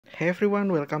Hey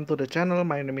everyone, welcome to the channel.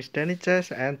 My name is Danny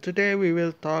Chess, and today we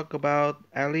will talk about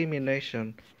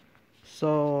elimination.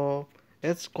 So,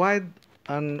 it's quite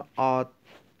an odd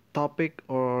topic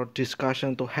or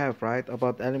discussion to have, right?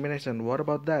 About elimination. What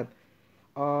about that?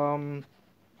 Um,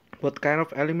 what kind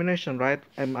of elimination, right?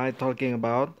 Am I talking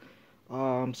about?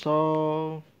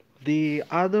 So the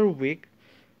other week,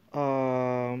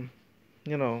 um,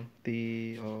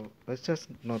 let's just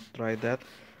not try that.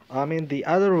 I mean, the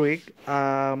other week,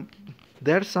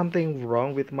 there's something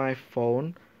wrong with my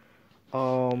phone.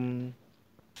 Um,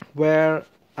 where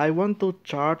I want to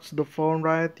charge the phone,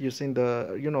 right, using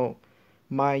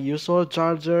my usual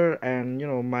charger and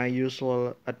my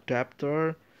usual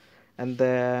adapter, and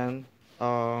then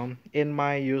in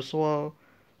my usual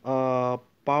uh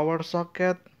power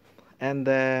socket, and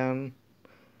then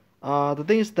the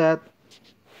thing is that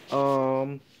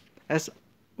um as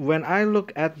when I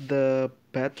look at the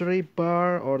battery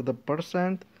bar or the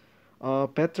percent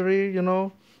battery, it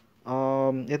was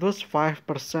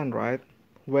 5%, right?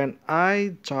 When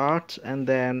I charge and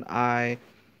then I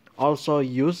also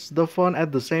use the phone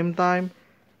at the same time,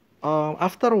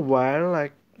 after a while,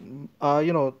 like uh,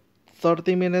 you know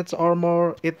 30 minutes or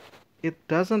more, it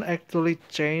doesn't actually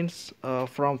change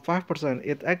from 5%.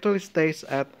 It actually stays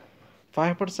at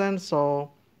 5%.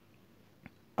 So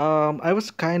I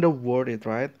was kind of worried,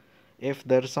 right, if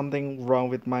there's something wrong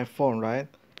with my phone, right?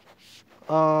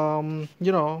 um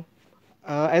you know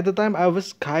at the time I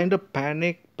was kind of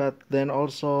panicked, but then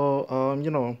also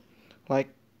like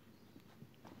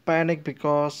panic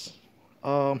because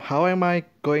how am I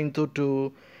going to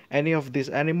do any of this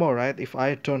anymore, right, if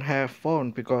I don't have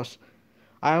phone? Because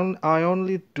I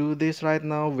only do this right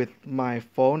now with my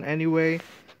phone anyway.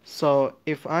 So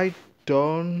if I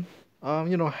don't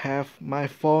have my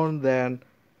phone, then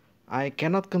I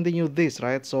cannot continue this,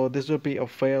 right? So this will be a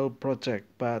failed project.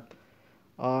 But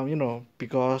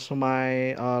because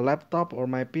my laptop or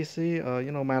my PC,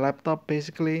 my laptop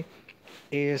basically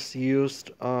is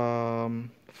used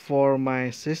for my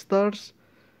sisters,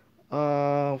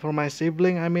 for my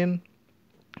sibling, I mean,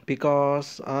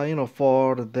 because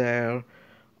for their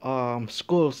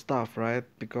school stuff, right?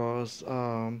 Because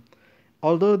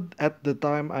although at the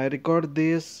time I record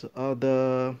this,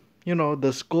 the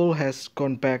school has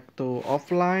gone back to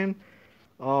offline,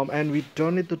 and we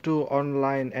don't need to do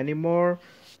online anymore.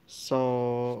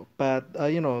 So but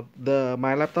the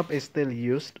my laptop is still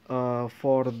used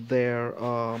for their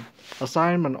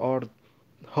assignment or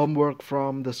homework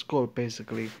from the school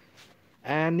basically.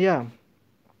 And yeah,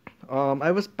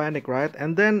 I was panic, right?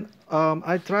 And then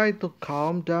I tried to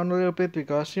calm down a little bit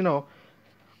because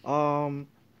um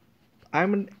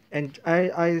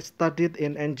I studied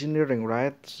in engineering,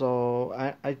 right? So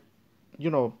I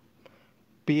you know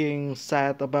being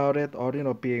sad about it, or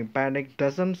being panicked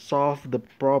doesn't solve the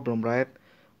problem, right?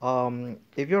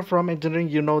 If you're from engineering,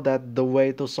 you know that the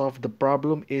way to solve the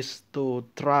problem is to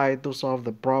try to solve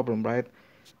the problem, right?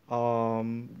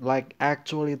 Like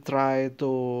actually try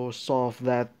to solve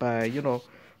that by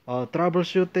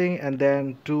troubleshooting, and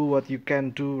then do what you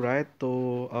can do, right,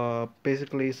 to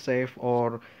basically save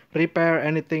or repair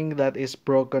anything that is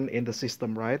broken in the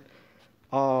system, right?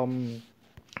 um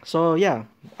so yeah,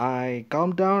 I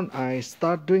calm down, I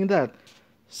start doing that.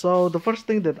 So the first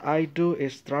thing that I do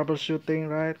is troubleshooting,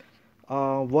 right?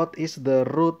 What is the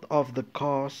root of the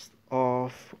cause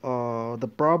of the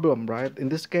problem, right? In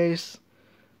this case,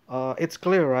 it's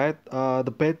clear, right?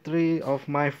 The battery of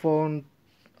my phone,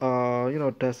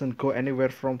 doesn't go anywhere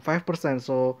from 5%,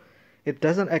 so it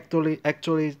doesn't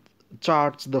actually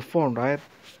charge the phone, right?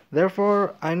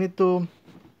 Therefore, I need to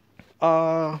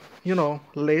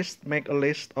make a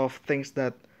list of things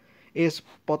that is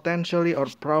potentially or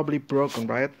probably broken,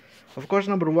 right? Of course,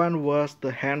 number one was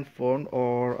the handphone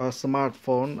or a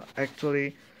smartphone.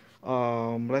 Actually,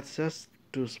 let's just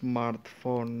do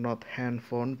smartphone, not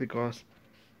handphone, because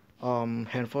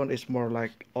handphone is more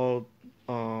like old,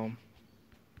 um,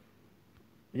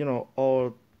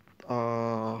 old,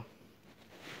 uh,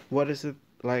 what is it,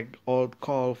 like old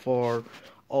call for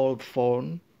old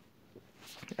phone.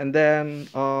 And then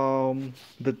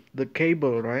the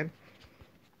cable, right?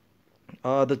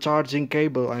 The charging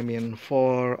cable, I mean,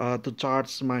 for to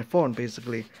charge my phone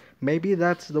basically. Maybe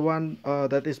that's the one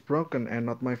that is broken and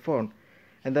not my phone.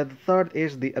 And then the third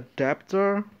is the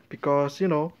adapter, because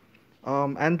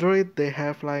Android, they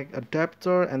have like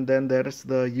adapter, and then there is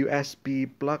the USB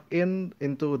plug-in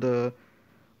into the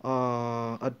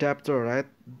adapter, right,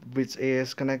 which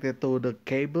is connected to the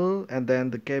cable, and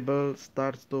then the cable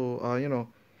starts to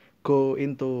go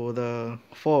into the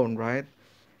phone, right?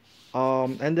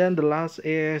 And then the last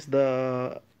is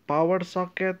the power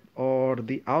socket or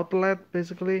the outlet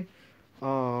basically,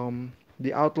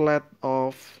 the outlet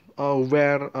of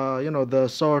where the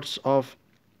source of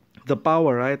the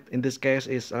power, right, in this case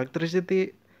is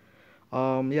electricity.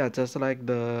 Yeah, just like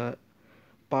the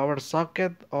power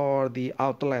socket or the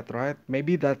outlet, right?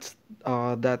 Maybe that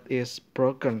is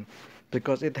broken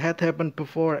because it had happened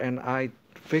before and I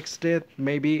fixed it.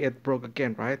 Maybe it broke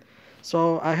again, right?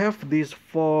 So I have these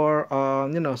four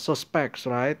suspects,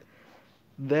 right?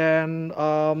 Then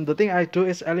the thing I do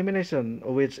is elimination,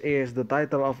 which is the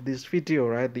title of this video,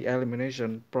 right? The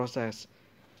elimination process.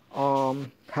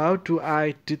 How do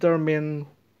I determine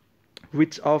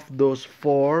which of those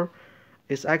four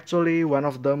is actually one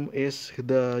of them is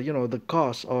the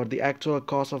cause or the actual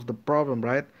cause of the problem,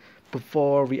 right?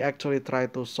 Before we actually try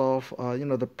to solve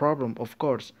the problem, of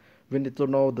course we need to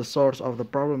know the source of the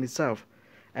problem itself.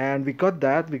 And we got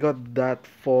that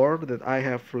four that I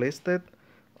have listed.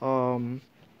 um,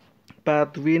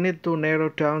 but we need to narrow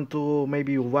down to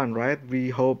maybe one, right? We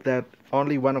hope that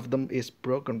only one of them is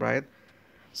broken, right?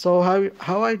 So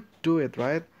how I do it,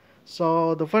 right?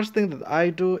 So the first thing that I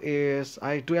do is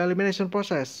I do elimination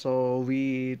process. So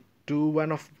we do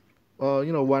one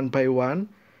by one.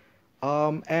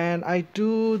 And I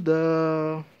do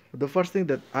the first thing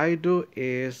that I do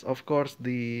is of course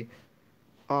the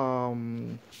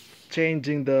um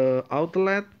changing the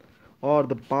outlet or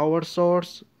the power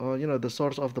source, the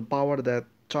source of the power that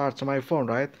charge my phone,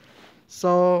 right?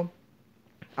 So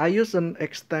I use an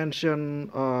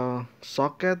extension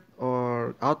socket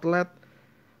or outlet.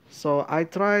 So I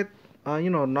tried,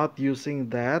 not using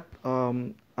that.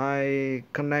 I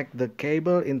connect the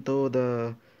cable into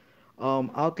the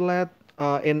outlet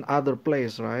in other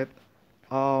place, right?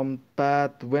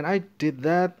 But when I did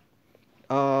that,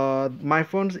 my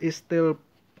phone is still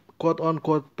quote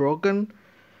unquote broken,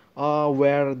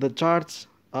 where the charge,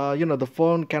 the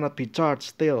phone cannot be charged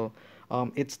still.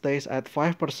 It stays at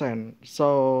 5%.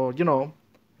 So,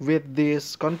 with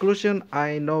this conclusion,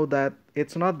 I know that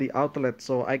it's not the outlet,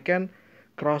 so I can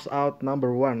cross out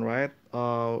number one, right?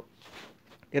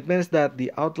 It means that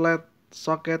the outlet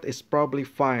socket is probably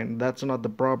fine. That's not the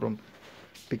problem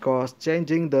because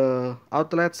changing the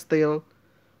outlet still,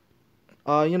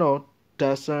 uh, you know,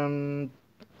 doesn't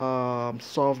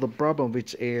solve the problem,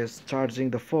 which is charging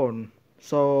the phone.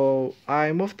 So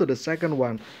I moved to the second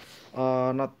one,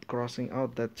 not crossing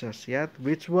out that just yet,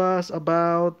 which was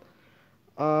about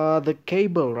the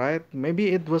cable, right?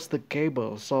 Maybe it was the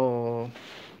cable. So,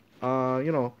 uh,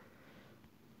 you know,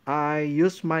 I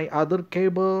used my other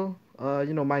cable,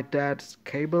 my dad's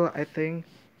cable, I think,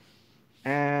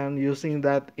 and using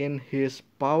that in his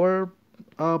power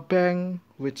bank,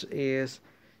 which is,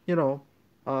 you know,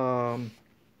 um,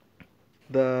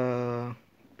 the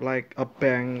like a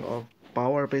bank of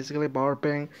power, basically power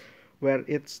bank, where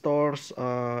it stores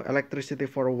electricity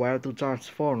for a while to charge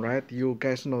phone, right? You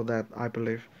guys know that, I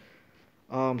believe.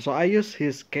 So I use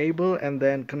his cable and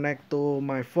then connect to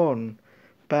my phone.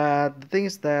 But the thing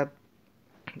is that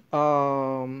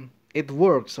it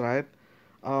works, right?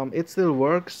 It still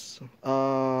works.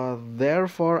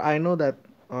 Therefore, I know that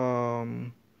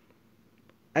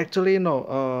actually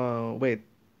no. Wait.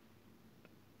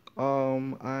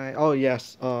 I oh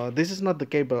yes. This is not the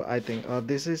cable. I think.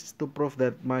 This is to prove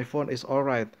that my phone is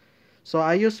alright. So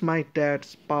I use my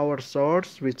dad's power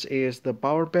source, which is the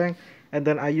power bank, and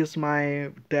then I use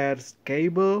my dad's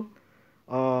cable.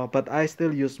 But I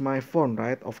still use my phone,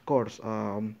 right? Of course.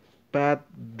 But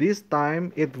this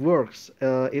time it works.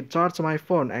 It charged my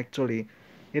phone actually.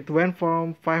 It went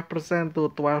from 5% to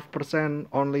 12%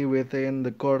 only within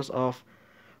the course of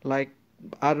like,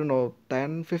 I don't know,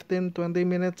 10, 15, 20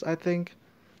 minutes, I think.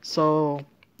 So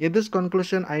in this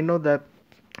conclusion, I know that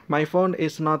my phone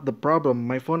is not the problem.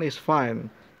 My phone is fine.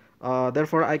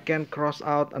 Therefore, I can cross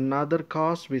out another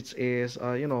cause, which is,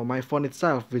 my phone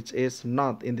itself, which is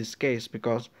not in this case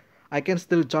because I can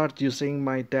still charge using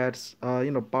my dad's,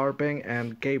 power bank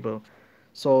and cable.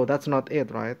 So that's not it,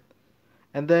 right?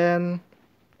 And then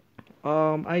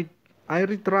I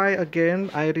retry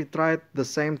again. I retried the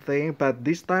same thing, but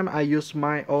this time I use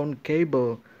my own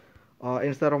cable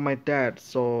instead of my dad.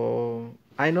 So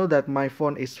I know that my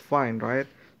phone is fine, right?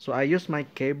 So I use my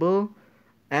cable,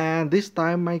 and this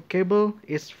time my cable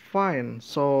is fine.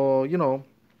 So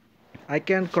I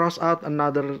can cross out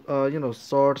another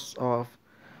source of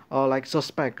like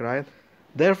suspect, right?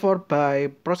 Therefore, by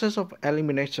process of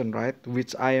elimination, right,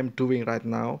 which I am doing right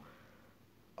now,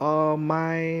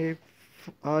 my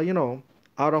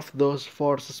out of those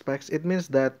four suspects, it means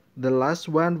that the last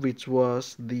one, which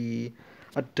was the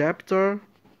adapter,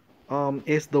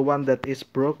 is the one that is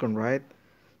broken, right?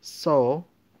 So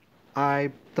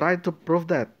I tried to prove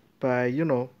that. by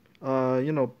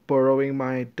borrowing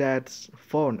my dad's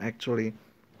phone actually,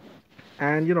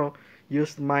 and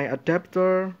used my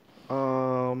adapter,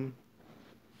 um,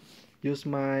 use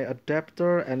my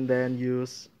adapter and then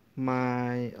use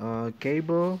my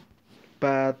cable,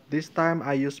 but this time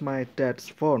I use my dad's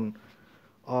phone.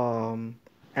 um,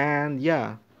 and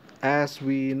yeah, as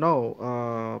we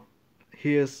know,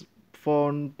 his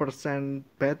phone percent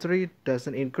battery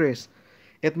doesn't increase.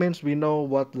 It means we know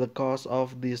what the cause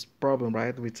of this problem,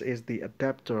 right, which is the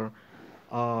adapter.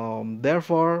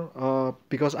 Therefore,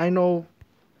 because I know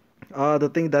the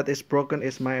thing that is broken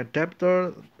is my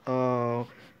adapter, uh,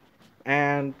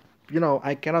 and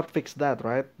I cannot fix that,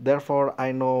 right? Therefore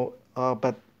I know,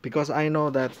 but because I know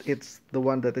that it's the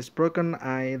one that is broken,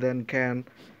 I then can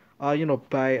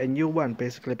buy a new one,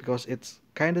 basically, because it's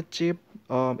kind of cheap.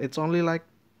 It's only like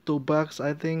 $2,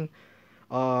 I think.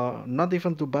 Not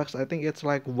even $2, I think it's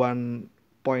like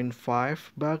 1.5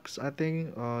 bucks, I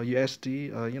think,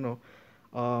 USD,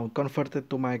 converted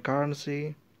to my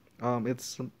currency.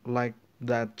 It's like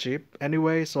that cheap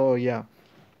anyway, so yeah,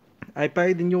 I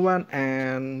paid the new one,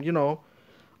 and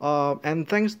and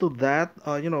thanks to that,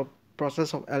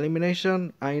 process of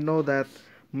elimination, I know that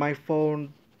my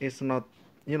phone is not,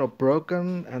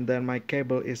 broken, and then my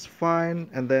cable is fine,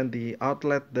 and then the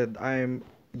outlet that I'm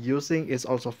using is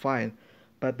also fine.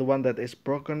 But the one that is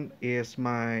broken is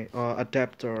my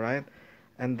adapter, right?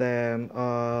 And then,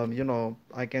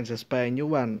 I can just buy a new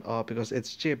one because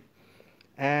it's cheap.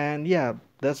 And yeah,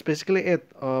 that's basically it.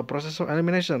 Process of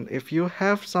elimination. If you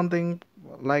have something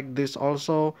like this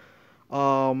also,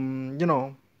 you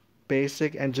know,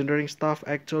 basic engineering stuff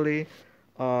actually,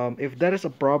 if there is a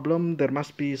problem, there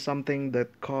must be something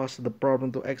that caused the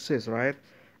problem to exist, right?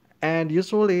 And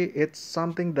usually it's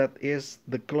something that is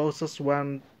the closest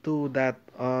one to that,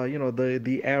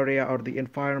 the area or the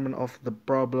environment of the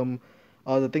problem,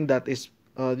 or the thing that is,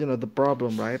 the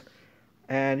problem, right?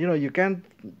 And you can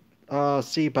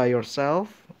see by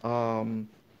yourself,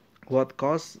 what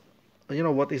cause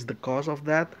what is the cause of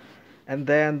that, and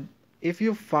then if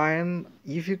you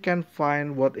can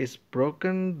find what is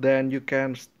broken, then you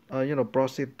can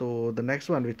proceed to the next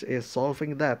one, which is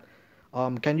solving that.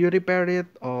 Can you repair it,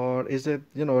 or is it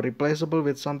replaceable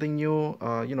with something new?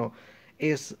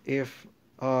 Is if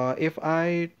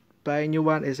I buy a new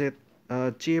one, is it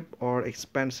cheap or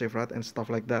expensive, right, and stuff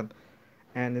like that.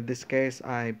 And in this case,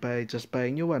 just buy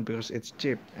a new one because it's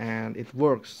cheap and it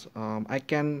works. I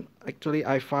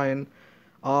find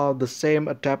the same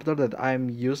adapter that I'm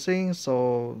using,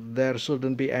 so there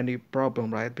shouldn't be any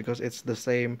problem, right? Because it's the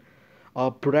same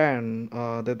brand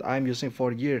that I'm using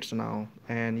for years now.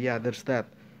 And yeah, there's that.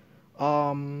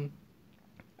 um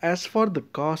as for the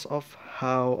cause of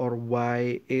how or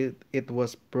why it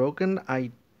was broken,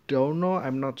 I don't know.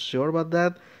 I'm not sure about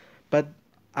that. But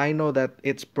I know that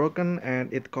it's broken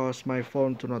and it caused my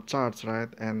phone to not charge, right?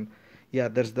 And yeah,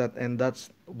 there's that, and that's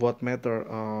what matter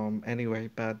anyway.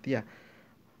 But yeah,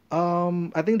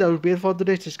 I think that will be it for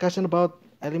today's discussion about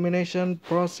elimination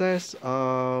process.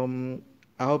 I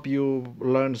hope you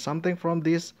learned something from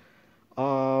this.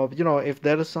 If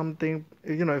there is something,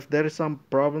 if there is some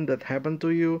problem that happened to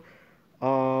you,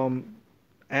 um,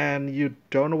 and you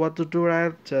don't know what to do,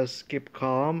 right, just keep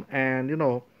calm and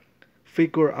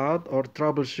figure out or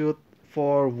troubleshoot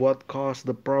for what caused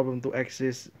the problem to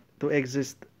exist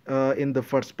in the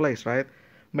first place, right?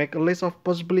 Make a list of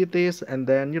possibilities, and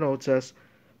then just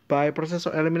by process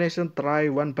of elimination, try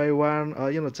one by one.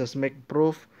 Just make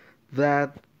proof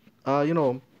that uh, you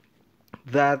know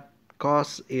that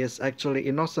cause is actually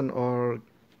innocent or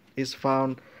is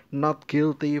found not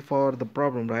guilty for the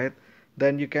problem, right?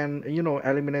 Then you can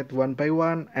eliminate one by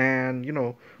one, and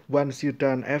once you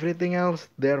done everything else,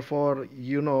 therefore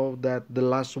you know that the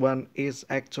last one is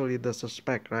actually the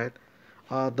suspect, right?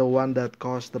 The one that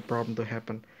caused the problem to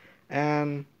happen.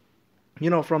 And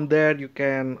from there you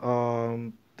can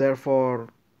therefore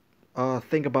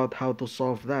think about how to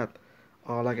solve that,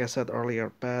 like I said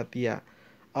earlier. But yeah,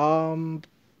 um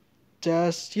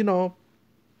just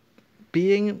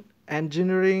being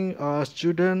engineering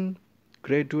student,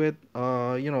 graduate,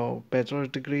 bachelor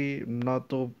degree, not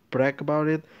to brag about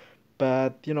it,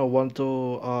 but want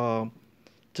to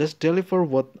just deliver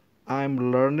what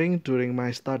I'm learning during my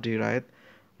study, right?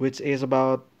 Which is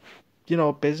about,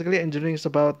 basically engineering is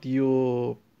about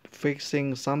you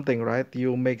fixing something, right?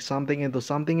 You make something into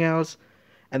something else,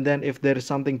 and then if there is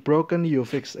something broken, you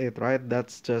fix it, right?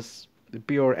 That's just the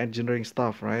pure engineering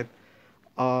stuff, right?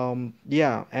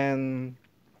 Yeah, and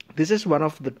this is one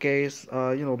of the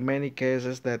many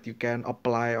cases that you can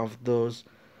apply of those,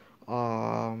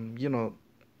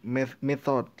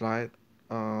 method, right?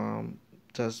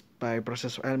 just by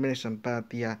process of elimination.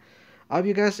 But yeah, I hope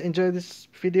you guys enjoy this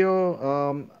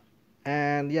video.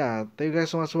 And yeah, thank you guys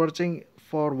so much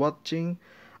for watching.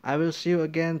 I will see you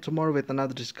again tomorrow with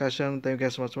another discussion. Thank you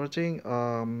guys so much for watching.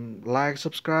 Like,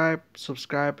 subscribe,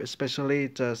 especially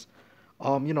just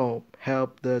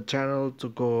help the channel to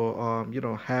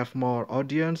go have more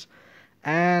audience.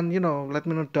 And let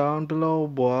me know down below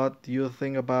what you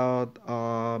think about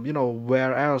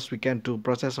where else we can do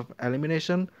process of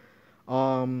elimination,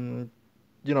 um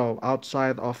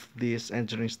outside of this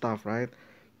engineering stuff, right?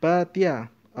 But yeah,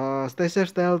 stay safe,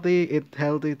 stay healthy, eat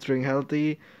healthy, drink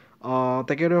healthy,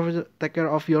 take care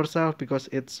of yourself because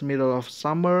it's middle of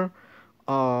summer.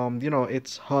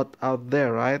 It's hot out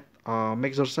there, right?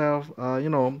 Make yourself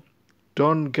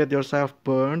don't get yourself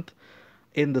burned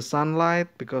in the sunlight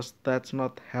because that's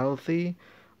not healthy.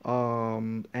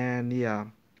 And yeah,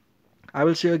 I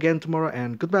will see you again tomorrow,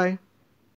 and goodbye.